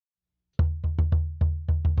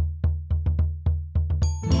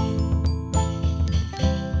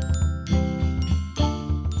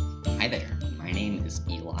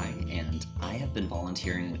I have been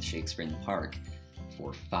volunteering with Shakespeare-in-the-Park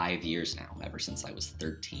for 5 years now, ever since I was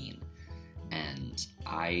 13, and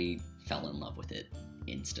I fell in love with it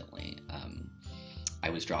instantly. I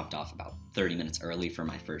was dropped off about 30 minutes early for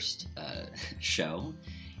my first show,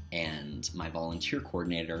 and my volunteer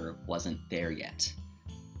coordinator wasn't there yet.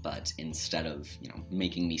 But instead of,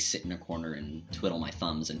 making me sit in a corner and twiddle my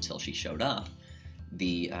thumbs until she showed up,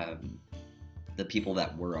 the people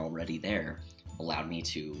that were already there allowed me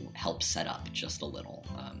to help set up just a little,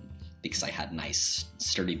 because I had nice,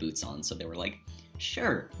 sturdy boots on, so they were like,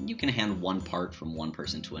 sure, you can hand one part from one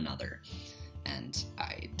person to another. And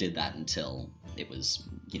I did that until it was,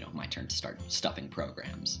 my turn to start stuffing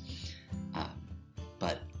programs.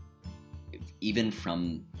 But even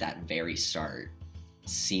from that very start,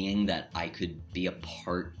 seeing that I could be a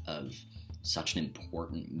part of such an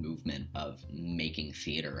important movement of making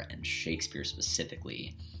theater, and Shakespeare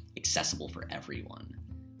specifically, accessible for everyone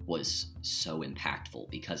was so impactful,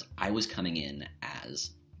 because I was coming in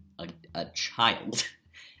as a child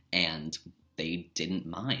and they didn't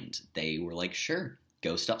mind. They were like, sure,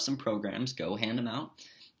 go stuff some programs, go hand them out,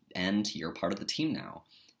 and you're part of the team now.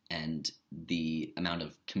 And the amount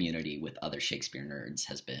of community with other Shakespeare nerds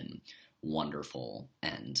has been wonderful.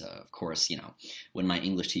 And of course, when my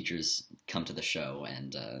English teachers come to the show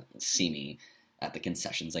and see me at the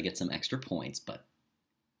concessions, I get some extra points, but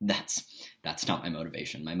that's not my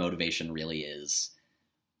motivation. My motivation really is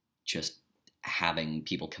just having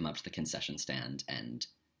people come up to the concession stand and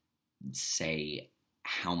say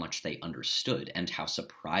how much they understood and how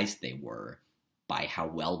surprised they were by how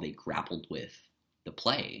well they grappled with the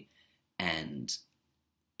play. And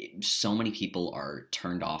so many people are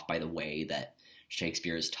turned off by the way that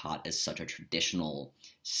Shakespeare is taught as such a traditional,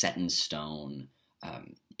 set in stone.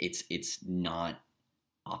 It's not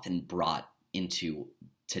often brought into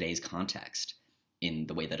today's context in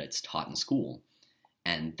the way that it's taught in school.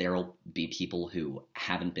 And there'll be people who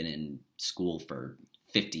haven't been in school for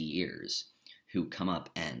 50 years who come up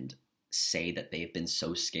and say that they've been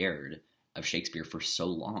so scared of Shakespeare for so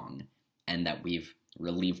long, and that we've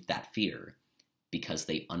relieved that fear because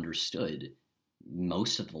they understood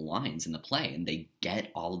most of the lines in the play, and they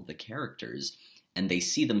get all of the characters, and they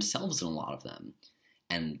see themselves in a lot of them.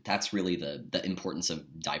 And that's really the importance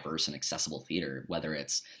of diverse and accessible theater, whether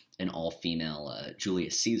it's an all-female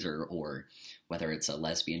Julius Caesar or whether it's a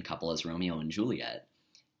lesbian couple as Romeo and Juliet.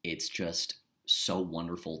 It's just so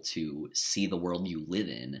wonderful to see the world you live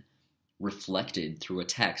in reflected through a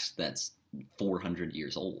text that's 400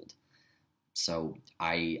 years old. So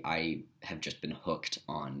I have just been hooked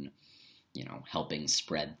on, helping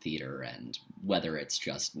spread theater, and whether it's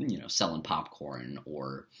just, selling popcorn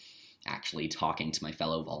or actually talking to my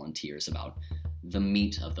fellow volunteers about the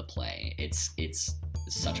meat of the play. It's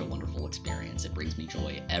such a wonderful experience. It brings me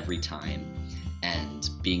joy every time, and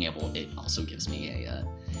it also gives me a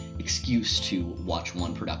excuse to watch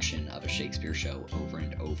one production of a Shakespeare show over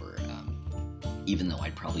and over, even though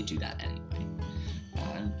I'd probably do that anyway.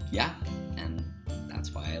 And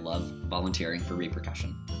that's why I love volunteering for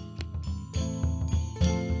Repercussion.